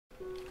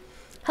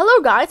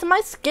Hello guys,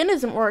 my skin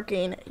isn't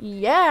working.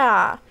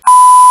 Yeah.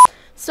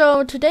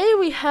 So today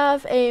we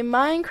have a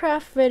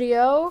Minecraft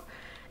video,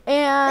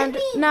 and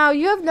now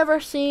you have never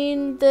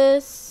seen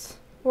this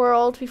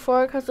world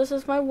before because this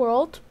is my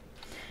world,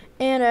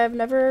 and I've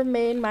never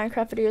made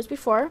Minecraft videos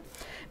before.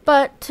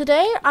 But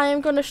today I am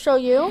going to show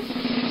you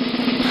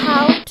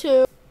how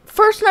to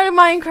first night of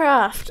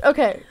Minecraft.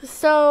 Okay,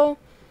 so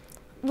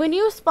when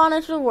you spawn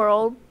into the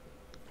world,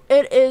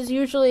 it is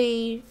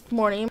usually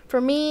morning.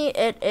 For me,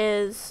 it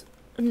is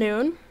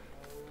noon.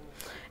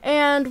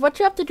 And what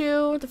you have to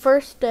do the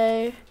first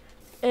day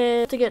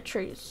is to get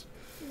trees.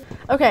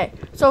 Okay,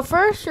 so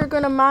first you're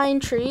gonna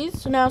mine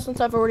trees. So now, since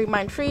I've already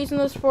mined trees in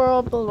this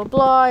world, blah blah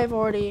blah, I've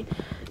already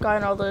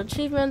gotten all the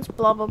achievements,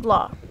 blah blah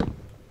blah.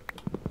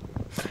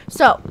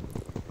 So,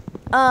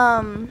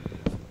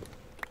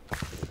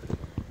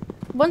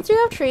 once you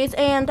have trees,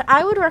 and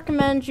I would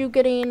recommend you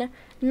getting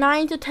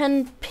 9 to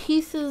 10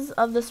 pieces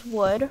of this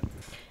wood.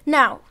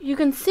 Now, you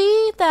can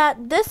see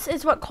that this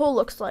is what coal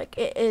looks like.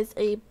 It is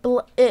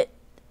it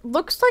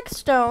looks like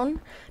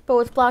stone, but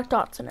with black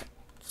dots in it.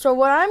 So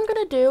what I'm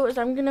going to do is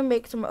I'm going to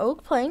make some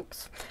oak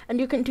planks, and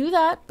you can do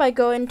that by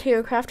going to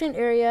your crafting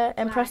area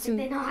and pressing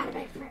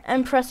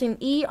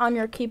E on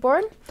your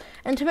keyboard.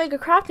 And to make a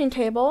crafting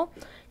table,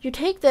 you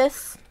take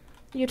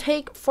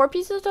 4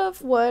 pieces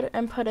of wood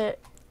and put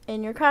it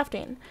in your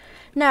crafting.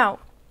 Now,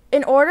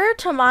 in order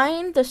to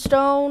mine the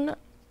stone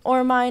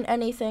or mine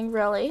anything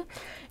really,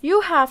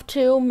 you have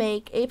to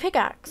make a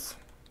pickaxe.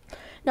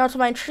 Now, to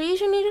mine trees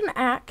you need an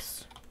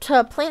axe.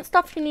 To plant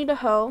stuff you need a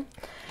hoe.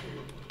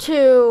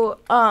 To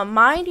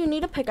mine you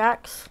need a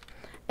pickaxe.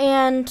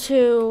 And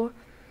to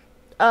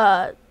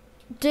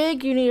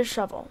dig you need a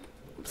shovel.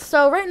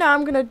 So right now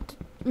I'm gonna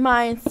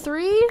mine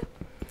 3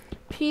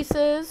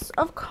 pieces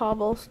of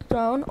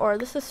cobblestone, or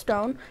this is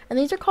stone, and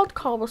these are called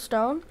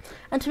cobblestone.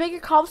 And to make your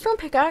cobblestone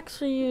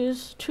pickaxe, you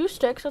use 2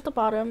 sticks at the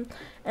bottom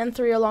and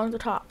 3 along the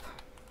top.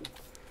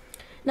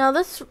 Now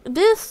this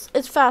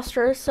is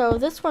faster, so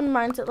this one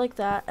mines it like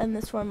that, and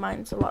this one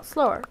mines a lot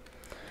slower.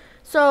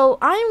 So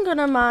I'm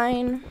gonna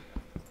mine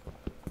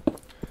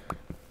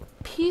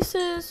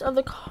pieces of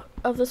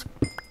this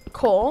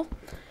coal.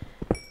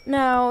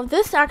 Now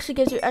this actually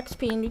gives you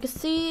XP, and you can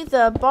see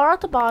the bar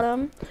at the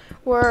bottom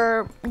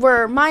where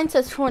mine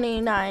says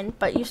 29,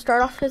 but you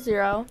start off at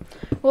 0,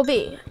 will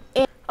be.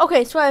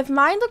 Okay, so I've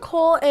mined the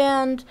coal,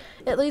 and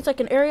it leaves like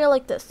an area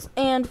like this,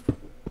 and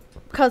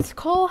because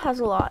coal has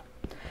a lot.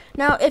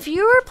 Now, if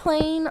you are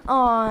playing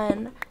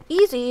on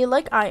easy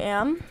like I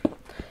am,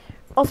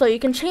 also you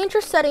can change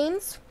your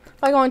settings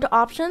by going to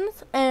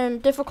options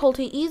and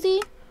difficulty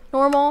easy,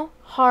 normal,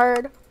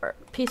 hard, or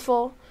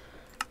peaceful.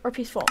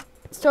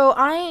 So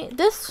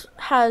this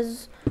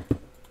has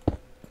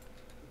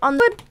I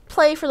would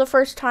play for the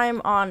first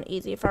time on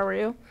easy if I were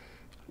you.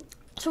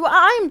 So what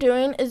I'm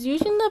doing is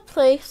using the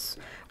place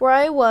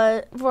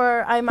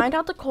where I mined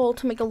out the coal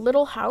to make a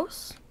little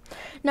house.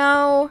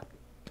 Now,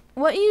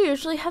 what you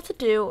usually have to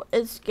do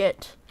is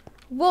get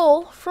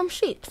wool from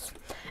sheep.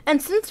 And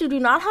since you do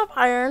not have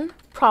iron,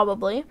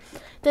 probably,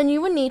 then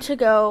you would need to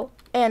go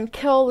and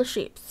kill the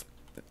sheep.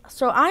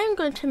 So I am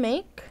going to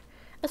make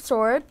a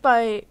sword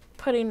by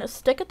putting a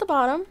stick at the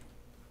bottom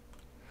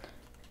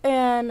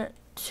and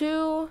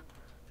 2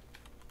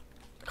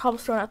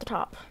 cobblestone at the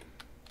top.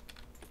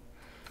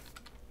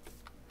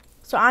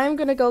 So I'm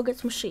gonna go get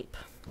some sheep.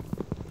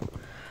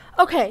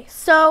 Okay,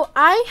 so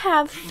I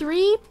have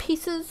 3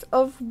 pieces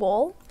of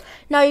wool.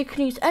 Now you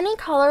can use any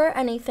color,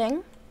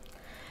 anything.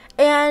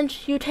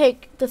 And you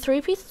take the 3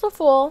 pieces of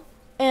wool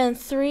and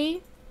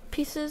 3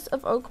 pieces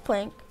of oak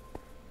plank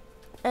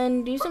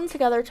and use them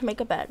together to make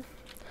a bed.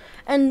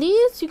 And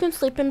these you can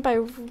sleep in by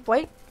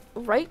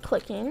right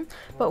clicking,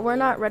 but we're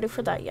not ready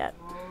for that yet.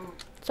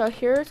 So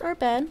here's our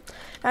bed.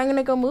 Now I'm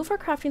gonna go move our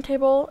crafting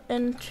table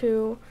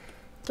into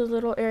the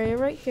little area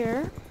right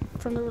here,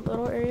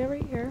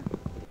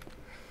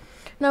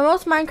 Now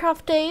most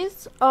Minecraft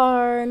days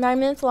are 9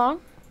 minutes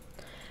long,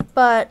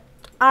 but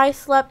I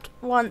slept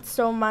once,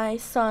 so my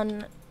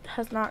sun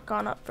has not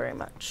gone up very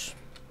much.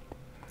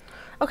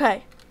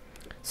 Okay,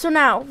 so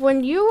now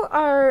when you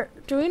are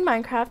doing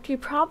Minecraft, you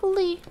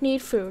probably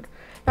need food.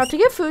 Now to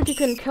get food, you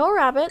can kill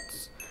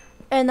rabbits,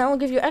 and that will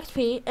give you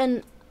XP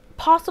and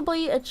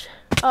possibly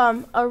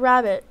a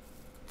rabbit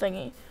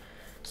thingy.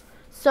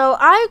 So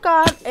I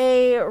got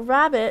a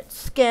rabbit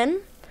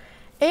skin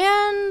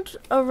and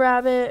a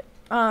rabbit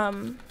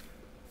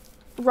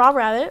raw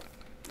rabbit.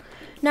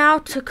 Now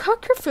to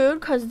cook your food,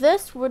 because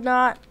this would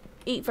not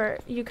eat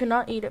you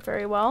cannot eat it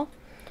very well,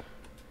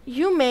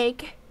 you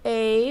make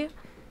a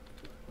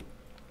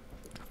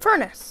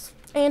furnace.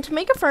 And to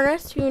make a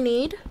furnace you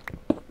need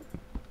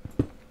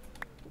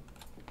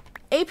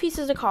 8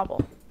 pieces of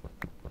cobble.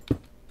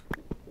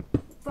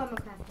 From a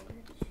crafting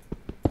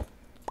bench.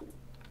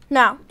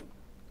 Now,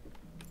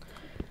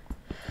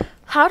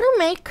 how to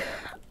make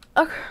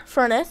a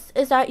furnace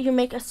is that you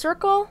make a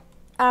circle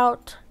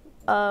out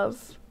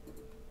of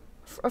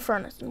a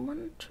furnace.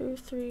 1, 2,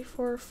 3,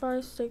 4,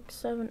 5, 6,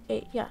 7,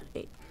 8. Yeah,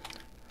 8.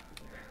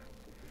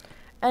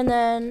 And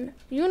then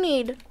you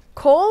need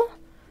coal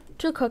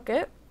to cook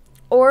it,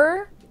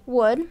 or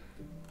wood.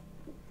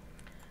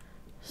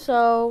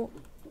 So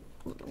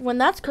when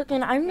that's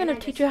cooking, I'm going to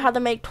teach you how to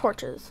make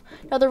torches.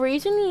 Now the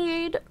reason you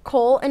need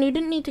coal, and you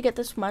didn't need to get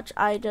this much,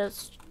 I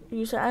just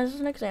use it as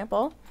an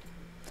example.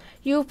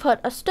 You put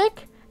a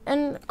stick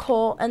and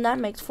coal, and that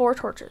makes 4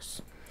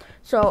 torches.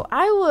 So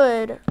I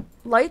would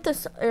light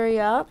this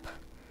area up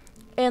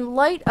and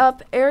light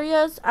up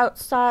areas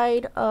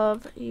outside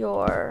of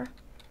your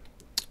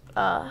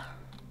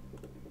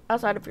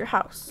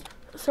house.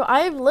 So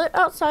I've lit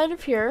outside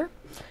of here.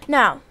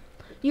 Now,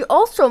 you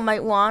also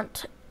might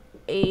want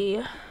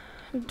a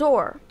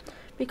door,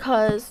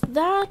 because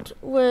that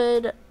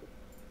would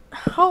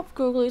help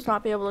googlies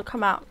not be able to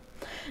come out.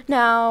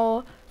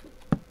 Now,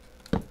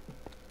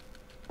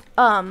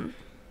 to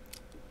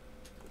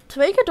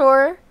make a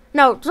door,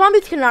 no,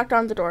 zombies can knock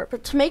down the door,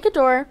 but to make a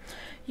door,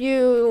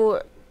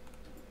 you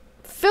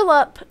fill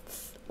up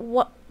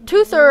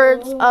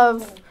 2/3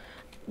 of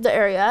the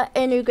area,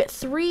 and you get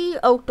 3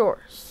 oak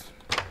doors.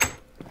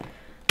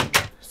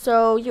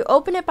 So you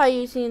open it by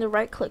using the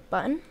right click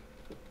button.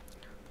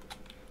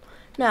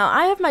 Now,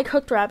 I have my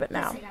cooked rabbit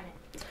now.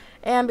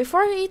 And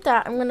before I eat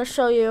that, I'm going to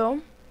show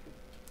you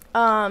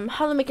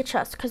how to make a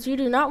chest, because you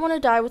do not want to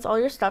die with all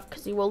your stuff,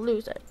 because you will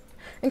lose it,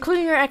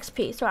 including your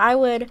XP. So I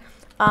would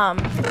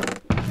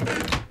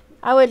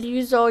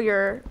use up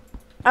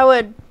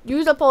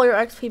all your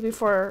XP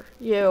before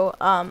you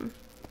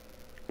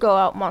go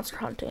out monster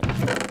hunting.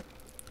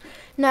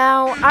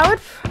 Now,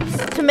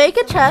 to make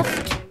a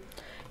chest,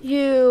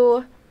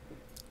 you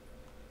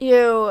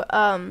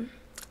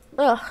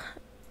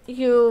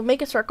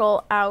make a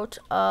circle out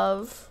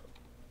of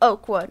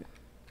oak wood.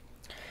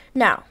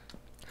 Now,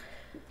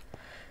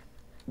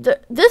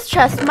 this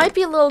chest might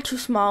be a little too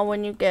small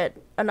when you get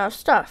enough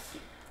stuff.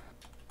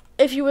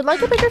 If you would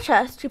like a bigger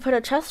chest, you put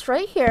a chest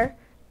right here,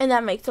 and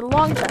that makes it a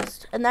long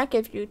chest, and that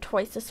gives you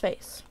twice the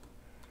space.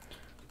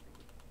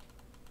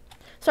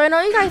 So I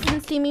know you guys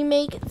didn't see me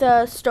make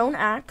the stone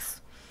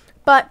axe,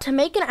 but to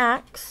make an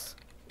axe,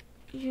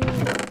 you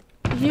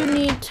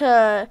need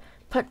to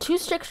put 2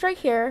 sticks right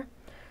here,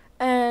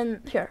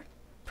 and here.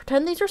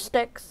 Pretend these are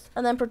sticks,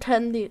 and then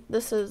pretend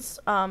this is,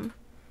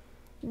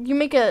 you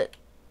make a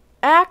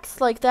axe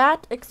like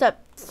that,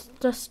 except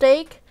the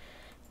stake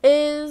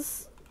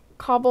is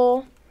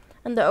cobble,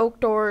 and the oak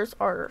doors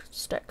are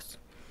sticks.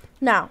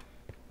 Now,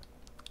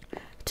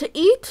 to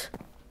eat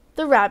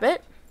the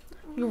rabbit,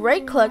 you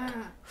right click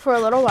for a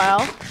little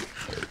while,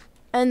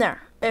 and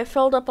there, it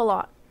filled up a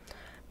lot.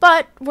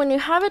 But when you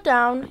have it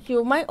down,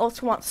 you might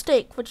also want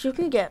steak, which you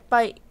can get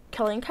by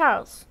killing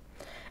cows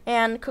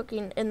and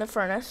cooking in the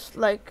furnace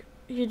like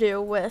you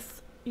do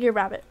with your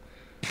rabbit.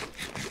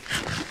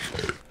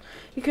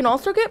 You can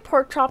also get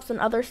pork chops and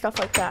other stuff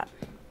like that.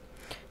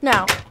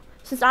 Now,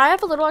 since I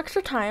have a little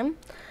extra time,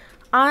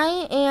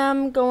 I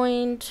am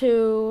going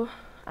to,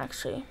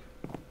 actually,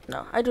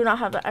 no, I do not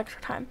have that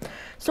extra time.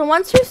 So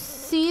once you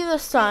see the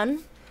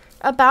sun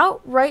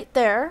about right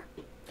there,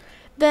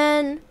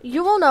 then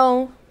you will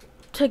know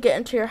to get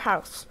into your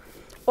house,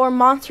 or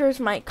monsters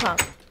might come.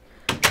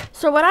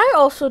 So what I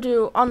also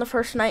do on the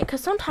first night,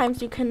 because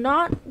sometimes you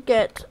cannot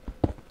get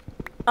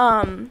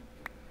a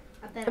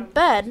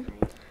bed,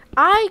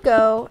 I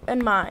go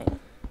and mine.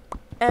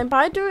 And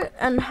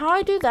how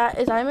I do that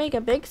is I make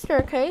a big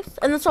staircase,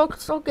 and this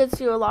also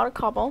gives you a lot of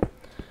cobble,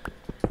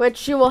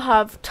 which you will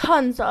have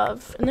tons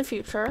of in the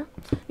future.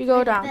 You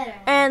go down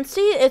and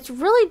see, it's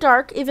really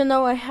dark even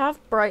though I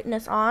have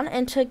brightness on.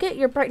 And to get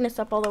your brightness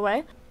up all the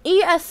way,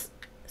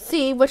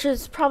 ESC, which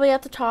is probably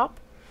at the top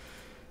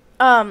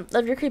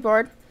of your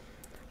keyboard,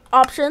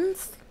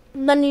 options,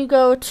 then you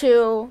go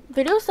to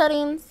video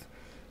settings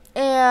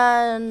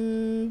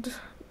and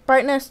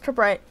brightness to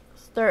bright.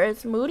 There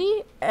is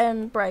moody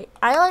and bright.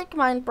 I like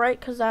mine bright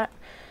because that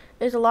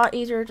is a lot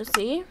easier to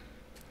see.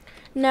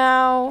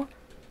 Now,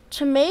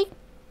 to make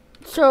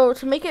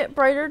it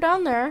brighter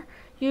down there,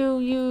 you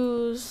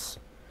use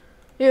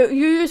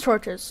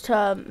torches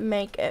to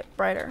make it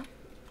brighter.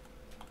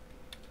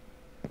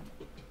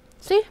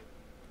 See?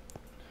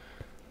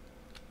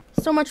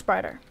 So much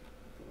brighter.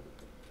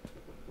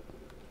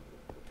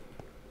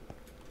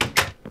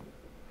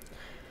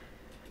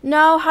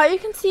 Now, how you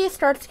can see it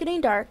starts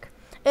getting dark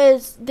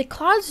is the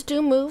clouds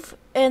do move,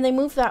 and they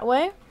move that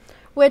way,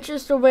 which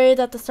is the way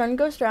that the sun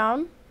goes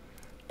down.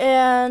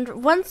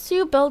 And once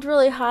you build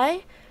really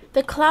high,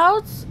 the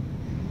clouds,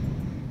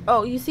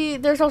 oh, you see,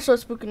 there's also a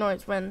spooky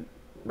noise when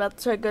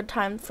that's a good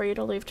time for you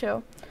to leave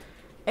too.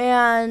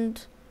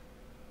 And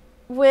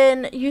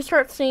when you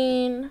start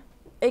seeing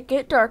it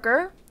get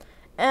darker,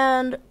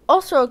 and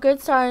also a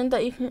good sign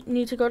that you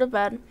need to go to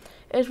bed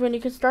is when you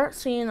can start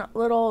seeing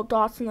little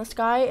dots in the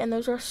sky, and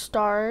those are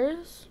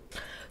stars.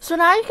 So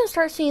now you can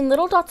start seeing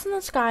little dots in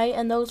the sky,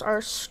 and those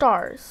are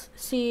stars.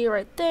 See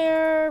right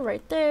there,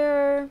 right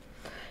there.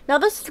 Now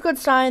this is a good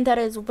sign that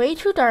it is way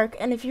too dark,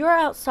 and if you are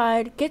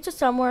outside, get to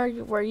somewhere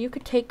where you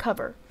could take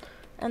cover.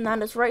 And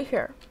that is right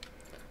here.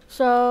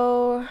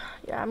 So,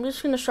 yeah, I'm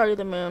just going to show you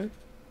the moon.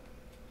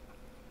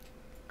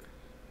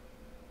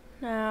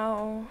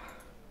 Now,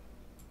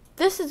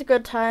 this is a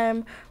good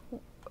time.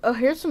 Oh,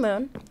 here's the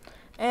moon,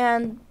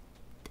 and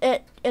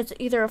it's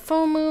either a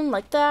full moon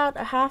like that,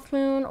 a half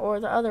moon,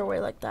 or the other way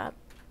like that.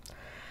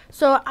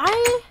 So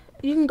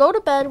you can go to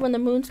bed when the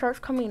moon starts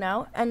coming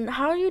out, and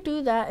how you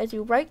do that is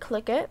you right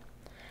click it,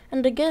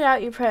 and to get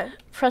out you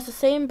press the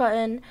same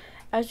button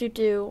as you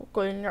do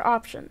going in your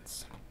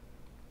options.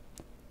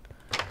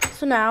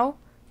 So now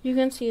you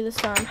can see the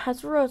sun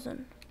has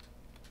risen.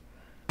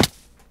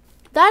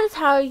 That is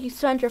how you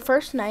spend your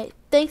first night.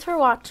 Thanks for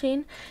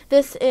watching.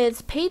 This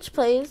is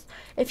PaigePlays.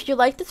 If you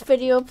like this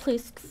video,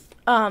 please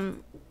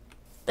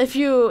if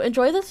you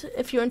enjoyed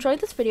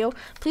this video,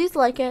 please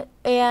like it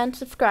and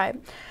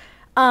subscribe.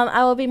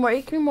 I will be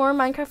making more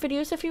Minecraft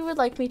videos if you would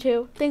like me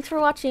to. Thanks for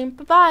watching.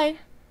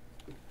 Bye-bye.